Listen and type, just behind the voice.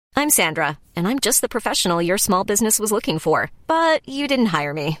I'm Sandra, and I'm just the professional your small business was looking for. But you didn't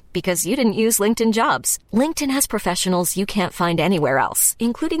hire me because you didn't use LinkedIn Jobs. LinkedIn has professionals you can't find anywhere else,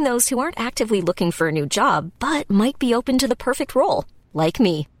 including those who aren't actively looking for a new job, but might be open to the perfect role, like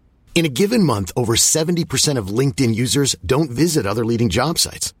me. In a given month, over 70% of LinkedIn users don't visit other leading job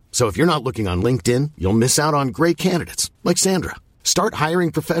sites. So if you're not looking on LinkedIn, you'll miss out on great candidates like Sandra. Start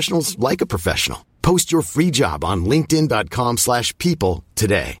hiring professionals like a professional. Post your free job on linkedin.com/people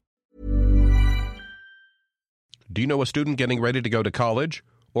today. Do you know a student getting ready to go to college?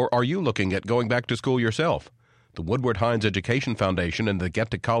 Or are you looking at going back to school yourself? The Woodward Hines Education Foundation and the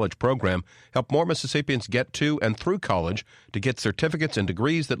Get to College program help more Mississippians get to and through college to get certificates and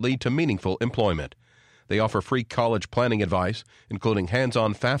degrees that lead to meaningful employment. They offer free college planning advice, including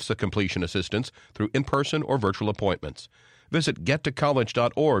hands-on FAFSA completion assistance through in-person or virtual appointments. Visit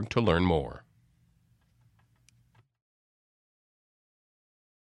gettocollege.org to learn more.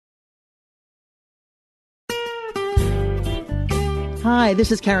 Hi,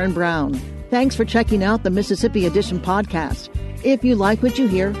 this is Karen Brown. Thanks for checking out the Mississippi Edition podcast. If you like what you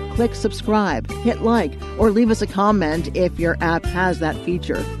hear, click subscribe, hit like, or leave us a comment if your app has that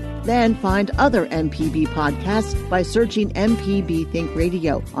feature. Then find other MPB podcasts by searching MPB Think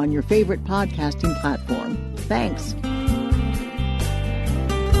Radio on your favorite podcasting platform. Thanks.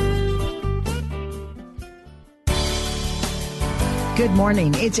 Good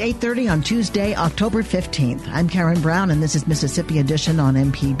morning. It's 8:30 on Tuesday, October 15th. I'm Karen Brown, and this is Mississippi Edition on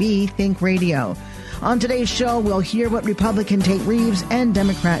MPB Think Radio. On today's show, we'll hear what Republican Tate Reeves and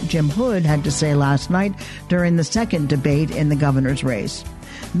Democrat Jim Hood had to say last night during the second debate in the governor's race.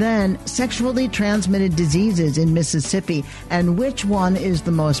 Then, sexually transmitted diseases in Mississippi and which one is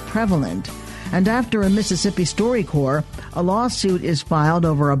the most prevalent. And after a Mississippi StoryCorps, a lawsuit is filed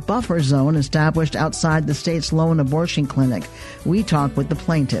over a buffer zone established outside the state's lone abortion clinic. We talk with the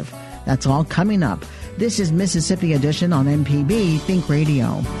plaintiff. That's all coming up. This is Mississippi Edition on MPB Think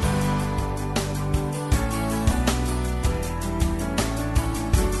Radio.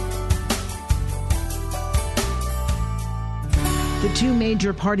 The two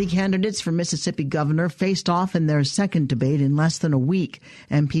major party candidates for Mississippi governor faced off in their second debate in less than a week.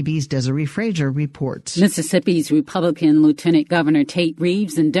 MPB's Desiree Frazier reports. Mississippi's Republican Lieutenant Governor Tate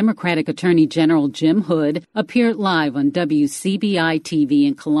Reeves and Democratic Attorney General Jim Hood appeared live on WCBI-TV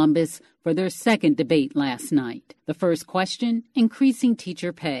in Columbus for their second debate last night. The first question, increasing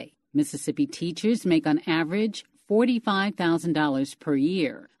teacher pay. Mississippi teachers make on average $45,000 per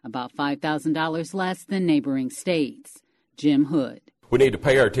year, about $5,000 less than neighboring states. Jim Hood. We need to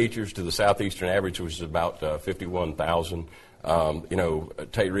pay our teachers to the southeastern average, which is about $51,000.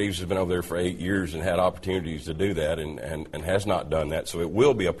 Tate Reeves has been over there for 8 years and had opportunities to do that and has not done that, so it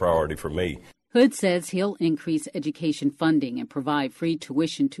will be a priority for me. Hood says he'll increase education funding and provide free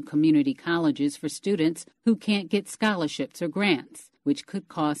tuition to community colleges for students who can't get scholarships or grants, which could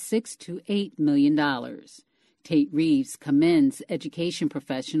cost $6 to $8 million. Tate Reeves commends education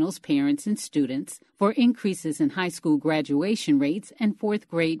professionals, parents, and students for increases in high school graduation rates and fourth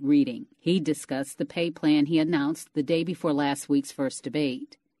grade reading. He discussed the pay plan he announced the day before last week's first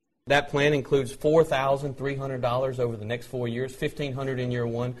debate. That plan includes $4,300 over the next 4 years, $1,500 in year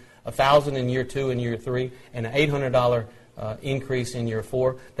one, $1,000 in year two and year three, and an $800 increase in year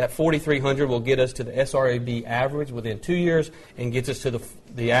four. That $4,300 will get us to the SRAB average within 2 years and gets us to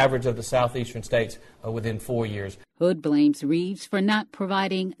the average of the southeastern states within 4 years. Hood blames Reeves for not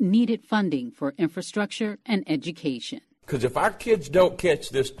providing needed funding for infrastructure and education. Because if our kids don't catch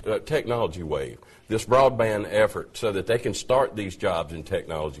this technology wave, this broadband effort so that they can start these jobs in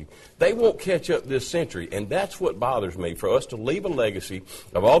technology, they won't catch up this century. And that's what bothers me, for us to leave a legacy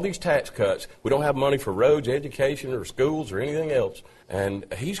of all these tax cuts. We don't have money for roads, education, or schools, or anything else. And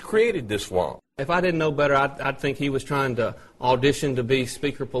he's created this swamp. If I didn't know better, I'd think he was trying to audition to be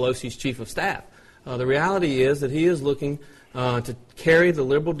Speaker Pelosi's chief of staff. The reality is that he is looking to carry the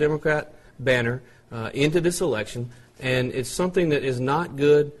liberal Democrat banner into this election, and it's something that is not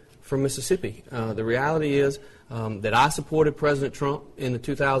good for Mississippi. The reality is that I supported President Trump in the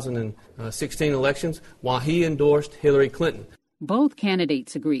 2016 elections while he endorsed Hillary Clinton. Both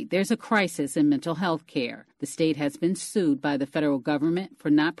candidates agreed there's a crisis in mental health care. The state has been sued by the federal government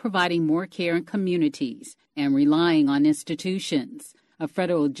for not providing more care in communities and relying on institutions. A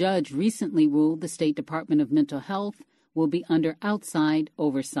federal judge recently ruled the State Department of Mental Health will be under outside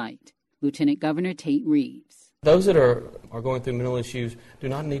oversight. Lieutenant Governor Tate Reeves. Those that are going through mental issues do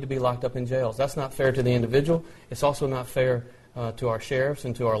not need to be locked up in jails. That's not fair to the individual. It's also not fair to our sheriffs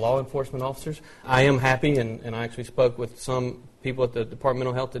and to our law enforcement officers. I am happy, and I actually spoke with some people at the Department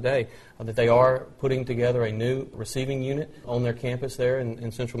of Health today, that they are putting together a new receiving unit on their campus there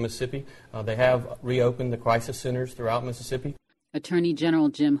in central Mississippi. They have reopened the crisis centers throughout Mississippi. Attorney General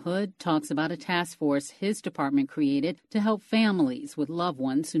Jim Hood talks about a task force his department created to help families with loved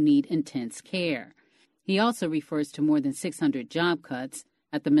ones who need intense care. He also refers to more than 600 job cuts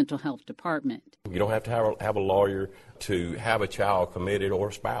at the mental health department. You don't have to have a lawyer to have a child committed or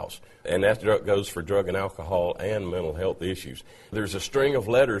a spouse. And that goes for drug and alcohol and mental health issues. There's a string of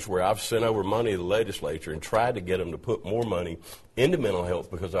letters where I've sent over money to the legislature and tried to get them to put more money into mental health,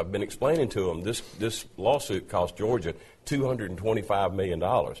 because I've been explaining to them this lawsuit cost Georgia $225 million.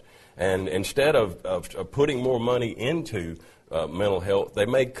 And instead of putting more money into mental health, they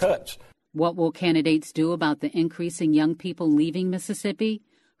made cuts. What will candidates do about the increase in young people leaving Mississippi?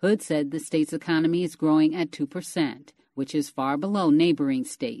 Hood said the state's economy is growing at 2%, which is far below neighboring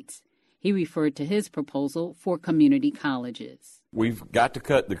states. He referred to his proposal for community colleges. We've got to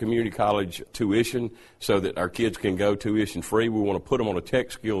cut the community college tuition so that our kids can go tuition free. We want to put them on a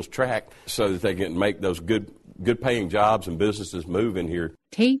tech skills track so that they can make those good paying jobs and businesses move in here.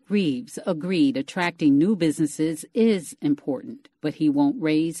 Tate Reeves agreed attracting new businesses is important, but he won't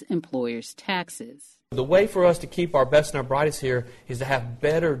raise employers' taxes. The way for us to keep our best and our brightest here is to have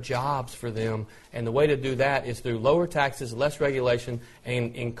better jobs for them, and the way to do that is through lower taxes, less regulation,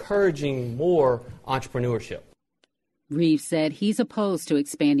 and encouraging more entrepreneurship. Reeves said he's opposed to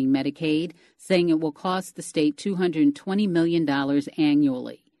expanding Medicaid, saying it will cost the state $220 million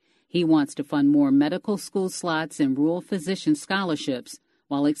annually. He wants to fund more medical school slots and rural physician scholarships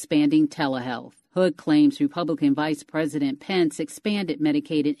while expanding telehealth. Hood claims Republican Vice President Pence expanded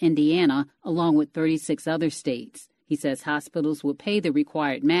Medicaid in Indiana along with 36 other states. He says hospitals would pay the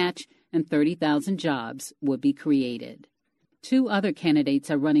required match and 30,000 jobs would be created. Two other candidates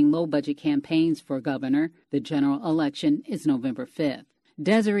are running low-budget campaigns for governor. The general election is November 5th.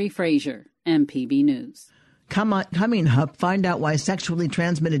 Desiree Frazier, MPB News. Coming up, find out why sexually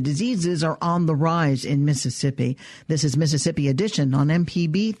transmitted diseases are on the rise in Mississippi. This is Mississippi Edition on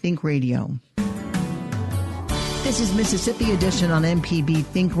MPB Think Radio. This is Mississippi Edition on MPB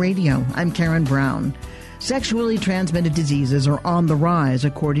Think Radio. I'm Karen Brown. Sexually transmitted diseases are on the rise,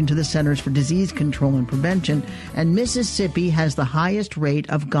 according to the Centers for Disease Control and Prevention, and Mississippi has the highest rate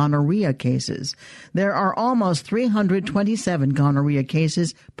of gonorrhea cases. There are almost 327 gonorrhea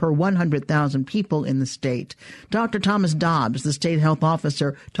cases per 100,000 people in the state. Dr. Thomas Dobbs, the state health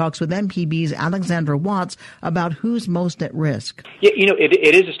officer, talks with MPB's Alexandra Watts about who's most at risk. Yeah,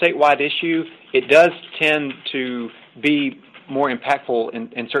 it is a statewide issue. It does tend to be more impactful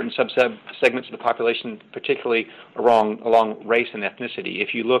in certain segments of the population, particularly along race and ethnicity.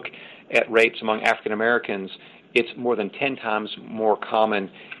 If you look at rates among African Americans, it's more than 10 times more common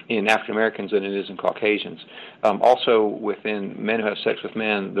in African Americans than it is in Caucasians. Also, within men who have sex with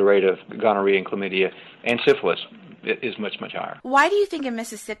men, the rate of gonorrhea and chlamydia and syphilis is much, much higher. Why do you think in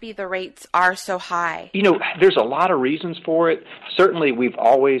Mississippi the rates are so high? There's a lot of reasons for it. Certainly, we've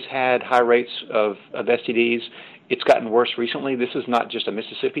always had high rates of STDs. It's gotten worse recently. This is not just a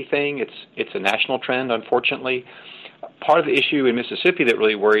Mississippi thing. It's a national trend, unfortunately. Part of the issue in Mississippi that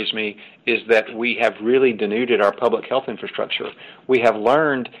really worries me is that we have really denuded our public health infrastructure. We have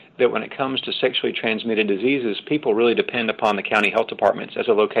learned that when it comes to sexually transmitted diseases, people really depend upon the county health departments as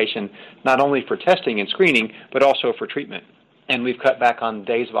a location not only for testing and screening, but also for treatment. And we've cut back on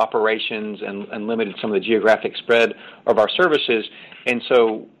days of operations and limited some of the geographic spread of our services. And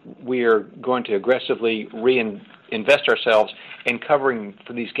so we are going to aggressively reinvest ourselves in covering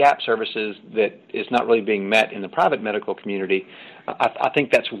for these gap services that is not really being met in the private medical community. I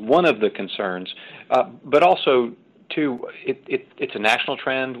think that's one of the concerns. But also, too, it's a national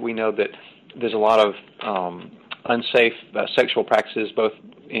trend. We know that there's a lot of unsafe sexual practices, both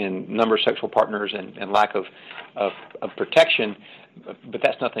in number of sexual partners and lack of protection, but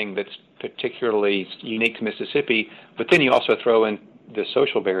that's nothing that's particularly unique to Mississippi. But then you also throw in the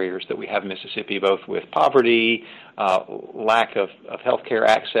social barriers that we have in Mississippi, both with poverty, lack of health care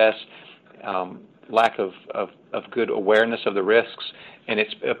access, lack of good awareness of the risks, and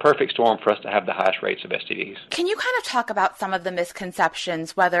it's a perfect storm for us to have the highest rates of STDs. Can you kind of talk about some of the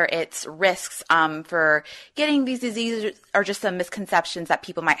misconceptions, whether it's risks for getting these diseases or just some misconceptions that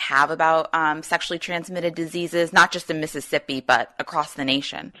people might have about sexually transmitted diseases, not just in Mississippi, but across the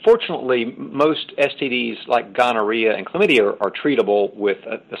nation? Fortunately, most STDs like gonorrhea and chlamydia are treatable with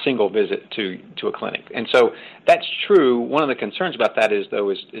a single visit to a clinic. And so that's true. One of the concerns about that is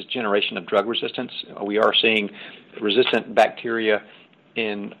generation of drug resistance. We are seeing resistant bacteria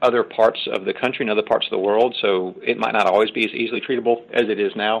in other parts of the country and other parts of the world, so it might not always be as easily treatable as it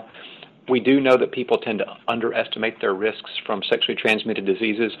is now. We do know that people tend to underestimate their risks from sexually transmitted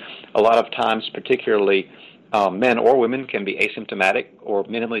diseases. A lot of times, particularly men or women, can be asymptomatic or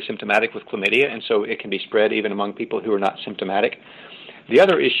minimally symptomatic with chlamydia, and so it can be spread even among people who are not symptomatic. The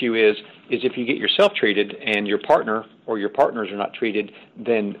other issue is if you get yourself treated and your partner or your partners are not treated,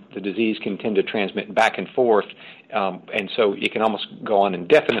 then the disease can tend to transmit back and forth, and so it can almost go on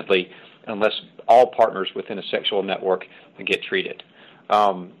indefinitely unless all partners within a sexual network get treated.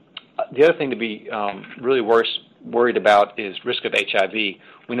 The other thing to be really worried about is risk of HIV.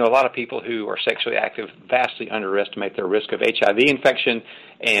 We know a lot of people who are sexually active vastly underestimate their risk of HIV infection,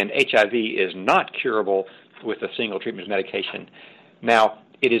 and HIV is not curable with a single treatment medication. Now,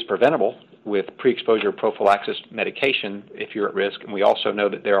 it is preventable with pre-exposure prophylaxis medication if you're at risk, and we also know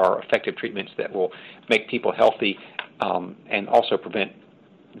that there are effective treatments that will make people healthy and also prevent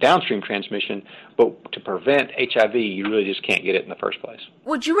downstream transmission, but to prevent HIV, you really just can't get it in the first place.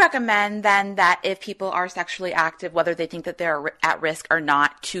 Would you recommend then that if people are sexually active, whether they think that they're at risk or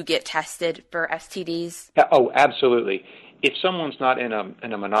not, to get tested for STDs? Oh, absolutely. If someone's not in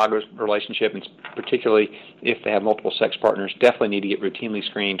a monogamous relationship, and particularly if they have multiple sex partners, definitely need to get routinely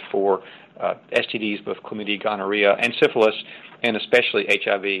screened for STDs, both chlamydia, gonorrhea, and syphilis, and especially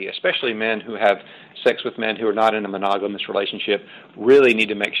HIV. Especially men who have sex with men who are not in a monogamous relationship really need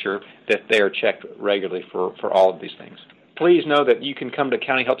to make sure that they are checked regularly for all of these things. Please know that you can come to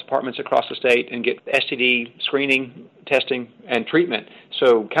county health departments across the state and get STD screening, testing, and treatment.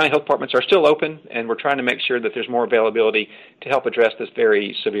 So county health departments are still open, and we're trying to make sure that there's more availability to help address this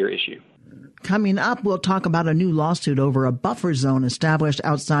very severe issue. Coming up, we'll talk about a new lawsuit over a buffer zone established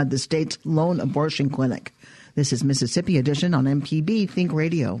outside the state's lone abortion clinic. This is Mississippi Edition on MPB Think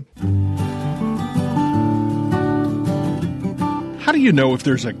Radio. How do you know if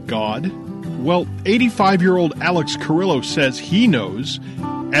there's a God? Well, 85-year-old Alex Carrillo says he knows,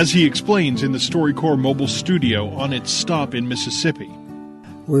 as he explains in the StoryCorps mobile studio on its stop in Mississippi.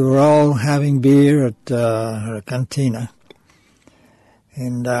 We were all having beer at a cantina,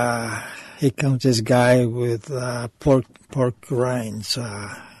 and here comes this guy with pork rinds,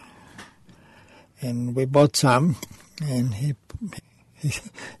 and we bought some, and he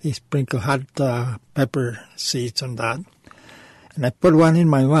sprinkled hot pepper seeds on that, and I put one in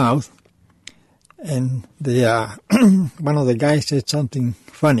my mouth. And the one of the guys said something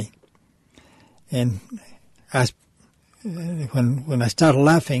funny, and as when I started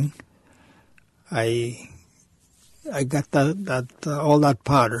laughing, I got that all that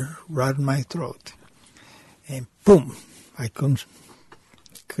powder right in my throat, and boom, I couldn't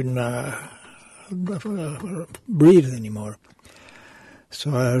breathe anymore.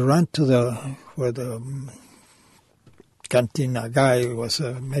 So I ran to where the cantina guy was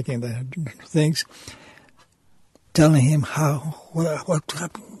making the things, telling him what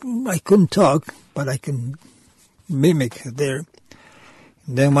happened. I couldn't talk, but I can mimic there.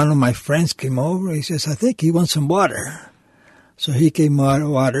 And then one of my friends came over. He says, I think he wants some water. So he came out of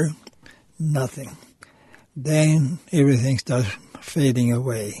water, nothing. Then everything starts fading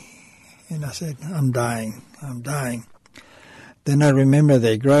away. And I said, I'm dying. Then I remember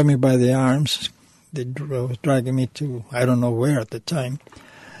they grabbed me by the arms. They was dragging me to, I don't know where at the time,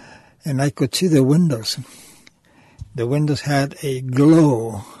 and I could see the windows. The windows had a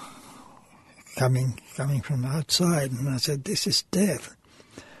glow coming from outside, and I said, this is death.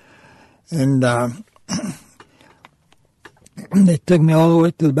 And they took me all the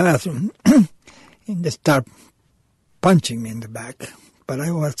way to the bathroom, and they started punching me in the back, but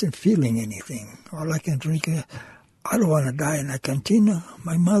I wasn't feeling anything. All I can drink is, I don't want to die in a cantina.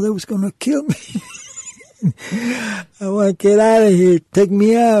 My mother was going to kill me. I want to get out of here. Take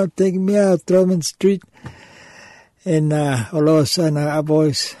me out, throw me in the street. And all of a sudden, a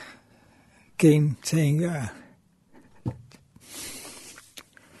voice came saying,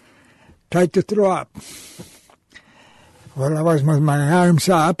 try to throw up. Well, I was with my arms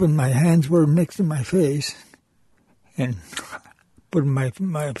up and my hands were next to my face. And put my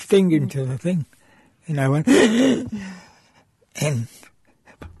finger into the thing. And I went, and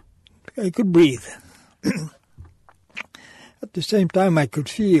I could breathe. At the same time, I could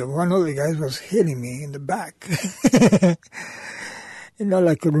feel one of the guys was hitting me in the back. And all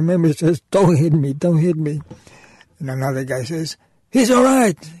I could remember says, don't hit me. And another guy says, he's all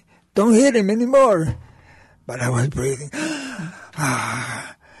right. Don't hit him anymore. But I was breathing.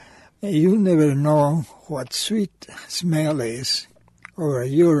 You never know what sweet smell is, or a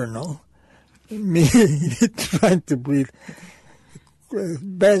urinal. Me trying to breathe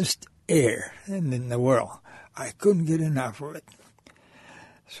best air in the world. I couldn't get enough of it.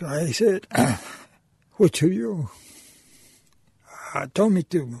 So I said, which of you told me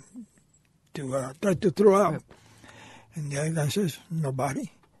to try to throw out? And the other guy says, nobody.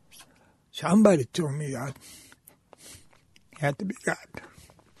 Somebody told me that. It had to be God.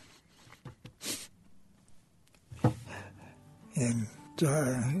 And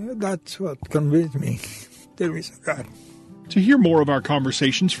that's what convinced me there is a God. To hear more of our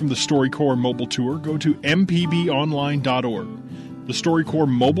conversations from the StoryCorps mobile tour, go to mpbonline.org. The StoryCorps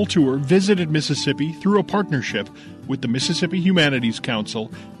mobile tour visited Mississippi through a partnership with the Mississippi Humanities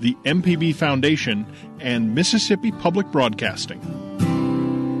Council, the MPB Foundation, and Mississippi Public Broadcasting.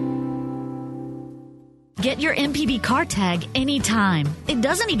 Get your MPB car tag anytime. It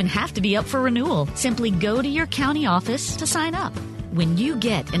doesn't even have to be up for renewal. Simply go to your county office to sign up. When you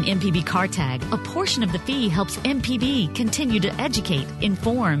get an MPB car tag, a portion of the fee helps MPB continue to educate,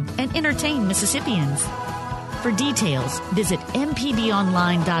 inform, and entertain Mississippians. For details, visit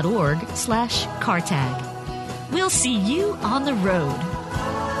mpbonline.org/cartag. We'll see you on the road.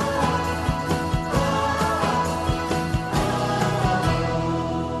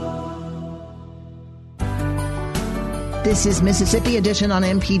 This is Mississippi Edition on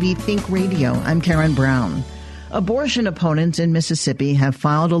MPB Think Radio. I'm Karen Brown. Abortion opponents in Mississippi have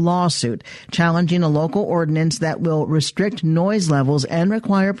filed a lawsuit challenging a local ordinance that will restrict noise levels and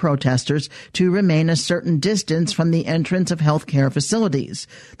require protesters to remain a certain distance from the entrance of healthcare facilities.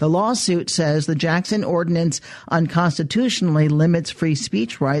 The lawsuit says the Jackson ordinance unconstitutionally limits free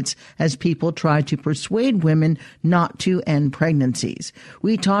speech rights as people try to persuade women not to end pregnancies.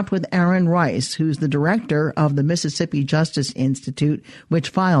 We talked with Aaron Rice, who's the director of the Mississippi Justice Institute, which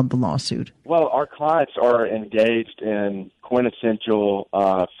filed the lawsuit. Well, our clients are engaged in quintessential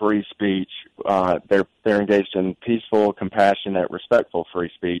free speech. They're engaged in peaceful, compassionate, respectful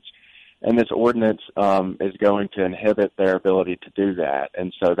free speech. And this ordinance is going to inhibit their ability to do that.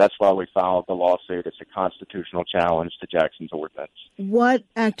 And so that's why we filed the lawsuit. It's a constitutional challenge to Jackson's ordinance. What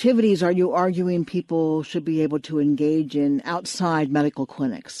activities are you arguing people should be able to engage in outside medical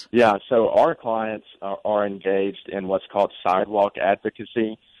clinics? Yeah, so our clients are engaged in what's called sidewalk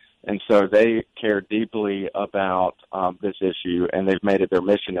advocacy. And so they care deeply about this issue, and they've made it their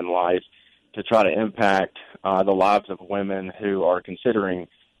mission in life to try to impact the lives of women who are considering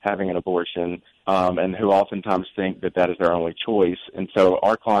having an abortion and who oftentimes think that that is their only choice. And so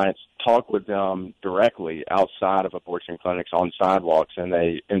our clients talk with them directly outside of abortion clinics on sidewalks, and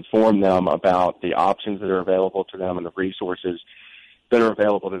they inform them about the options that are available to them and the resources that are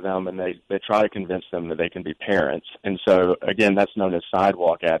available to them, and they try to convince them that they can be parents. And so, again, that's known as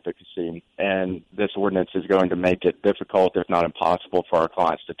sidewalk advocacy, and this ordinance is going to make it difficult, if not impossible, for our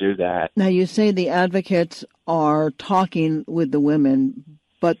clients to do that. Now, you say the advocates are talking with the women,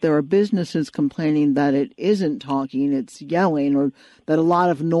 but there are businesses complaining that it isn't talking, it's yelling, or that a lot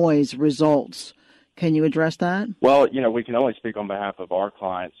of noise results. Can you address that? Well, we can only speak on behalf of our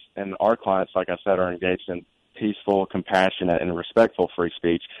clients, and our clients, like I said, are engaged in peaceful, compassionate, and respectful free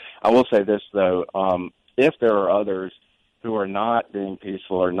speech. I will say this, though. If there are others who are not being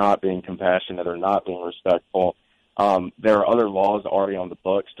peaceful or not being compassionate or not being respectful, there are other laws already on the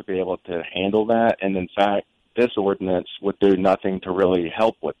books to be able to handle that. And, in fact, this ordinance would do nothing to really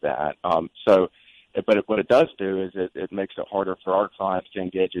help with that. But what it does do is it makes it harder for our clients to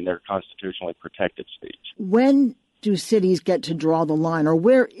engage in their constitutionally protected speech. When do cities get to draw the line, or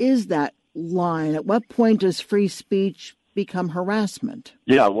where is that line? At what point does free speech become harassment?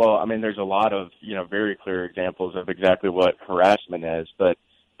 Yeah, well, I mean, there's a lot of, very clear examples of exactly what harassment is, but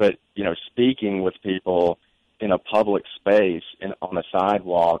speaking with people in a public space and on a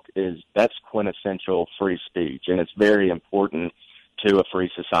sidewalk that's quintessential free speech, and it's very important to a free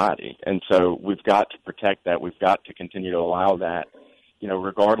society. And so we've got to protect that. We've got to continue to allow that,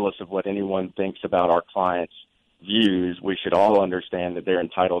 regardless of what anyone thinks about our clients' views. We should all understand that they're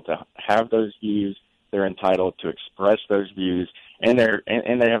entitled to have those views. They're entitled to express those views, and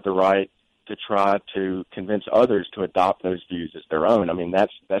they have the right to try to convince others to adopt those views as their own. I mean,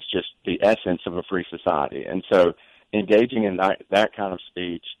 that's just the essence of a free society. And so engaging in that kind of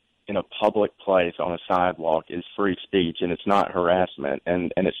speech in a public place on a sidewalk is free speech, and it's not harassment,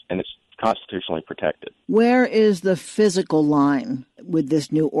 and it's constitutionally protected. Where is the physical line with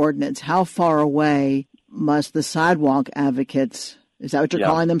this new ordinance? How far away must the sidewalk advocates, is that what you're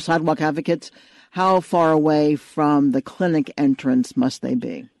calling them, sidewalk advocates? How far away from the clinic entrance must they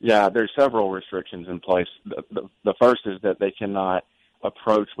be? Yeah, there's several restrictions in place. The first is that they cannot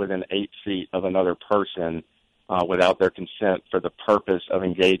approach within 8 feet of another person without their consent for the purpose of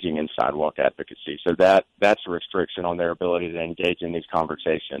engaging in sidewalk advocacy. So that's a restriction on their ability to engage in these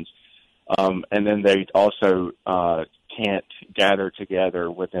conversations. And then they also can't gather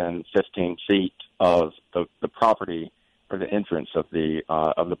together within 15 feet of the property or the entrance of the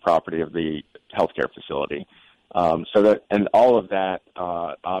property of the healthcare facility. So that, and all of that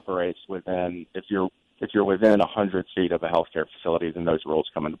operates within, if you're within 100 feet of a healthcare facility, then those rules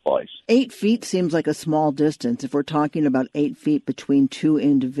come into place. 8 feet seems like a small distance if we're talking about 8 feet between two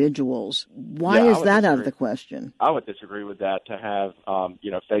individuals. Why is that out of the question? I would disagree with that, to have,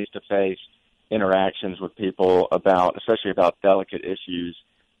 face-to-face interactions with people especially about delicate issues.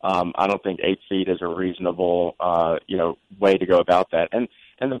 I don't think 8 feet is a reasonable, way to go about that. And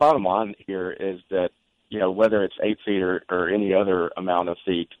the bottom line here is that, whether it's 8 feet or any other amount of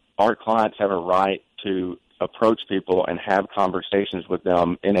feet, our clients have a right to approach people and have conversations with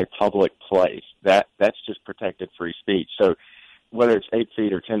them in a public place. That's just protected free speech. So whether it's 8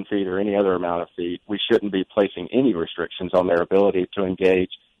 feet or 10 feet or any other amount of feet, we shouldn't be placing any restrictions on their ability to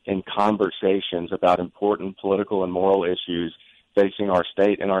engage in conversations about important political and moral issues facing our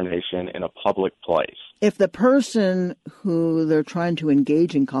state and our nation in a public place. If the person who they're trying to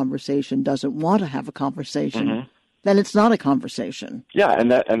engage in conversation doesn't want to have a conversation, then it's not a conversation. Yeah,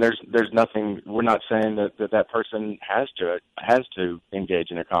 and there's nothing. We're not saying that person has to engage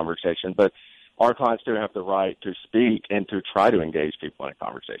in a conversation, but our clients do have the right to speak and to try to engage people in a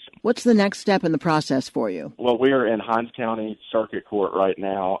conversation. What's the next step in the process for you? Well, we are in Hinds County Circuit Court right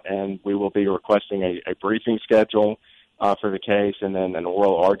now, and we will be requesting a briefing schedule for the case, and then an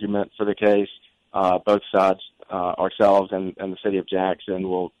oral argument for the case. Both sides, ourselves and the city of Jackson,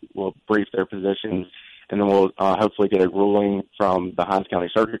 will brief their positions, and then we'll hopefully get a ruling from the Hinds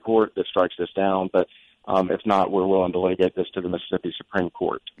County Circuit Court that strikes this down. But if not, we're willing to litigate this to the Mississippi Supreme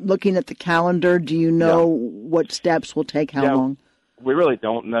Court. Looking at the calendar, do you know what steps will take how long? We really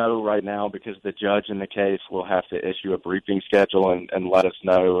don't know right now, because the judge in the case will have to issue a briefing schedule and let us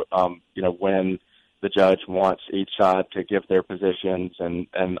know, when the judge wants each side to give their positions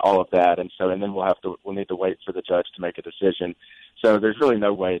and all of that. And then we'll need to wait for the judge to make a decision. So there's really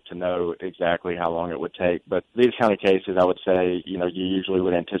no way to know exactly how long it would take. But these kind of cases, I would say, you usually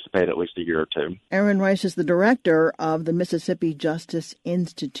would anticipate at least a year or two. Aaron Rice is the director of the Mississippi Justice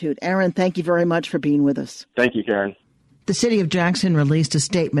Institute. Aaron, thank you very much for being with us. Thank you, Karen. The city of Jackson released a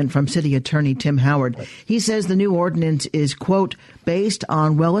statement from city attorney Tim Howard. He says the new ordinance is, quote, based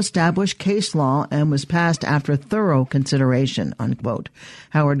on well-established case law and was passed after thorough consideration, unquote.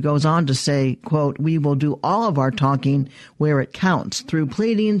 Howard goes on to say, quote, we will do all of our talking where it counts, through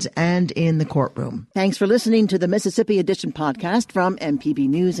pleadings and in the courtroom. Thanks for listening to the Mississippi Edition podcast from MPB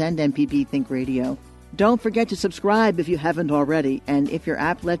News and MPB Think Radio. Don't forget to subscribe if you haven't already, and if your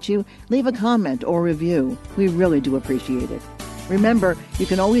app lets you, leave a comment or review. We really do appreciate it. Remember, you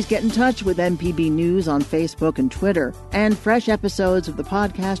can always get in touch with MPB News on Facebook and Twitter, and fresh episodes of the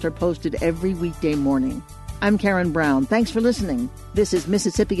podcast are posted every weekday morning. I'm Karen Brown. Thanks for listening. This is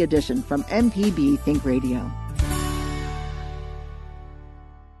Mississippi Edition from MPB Think Radio.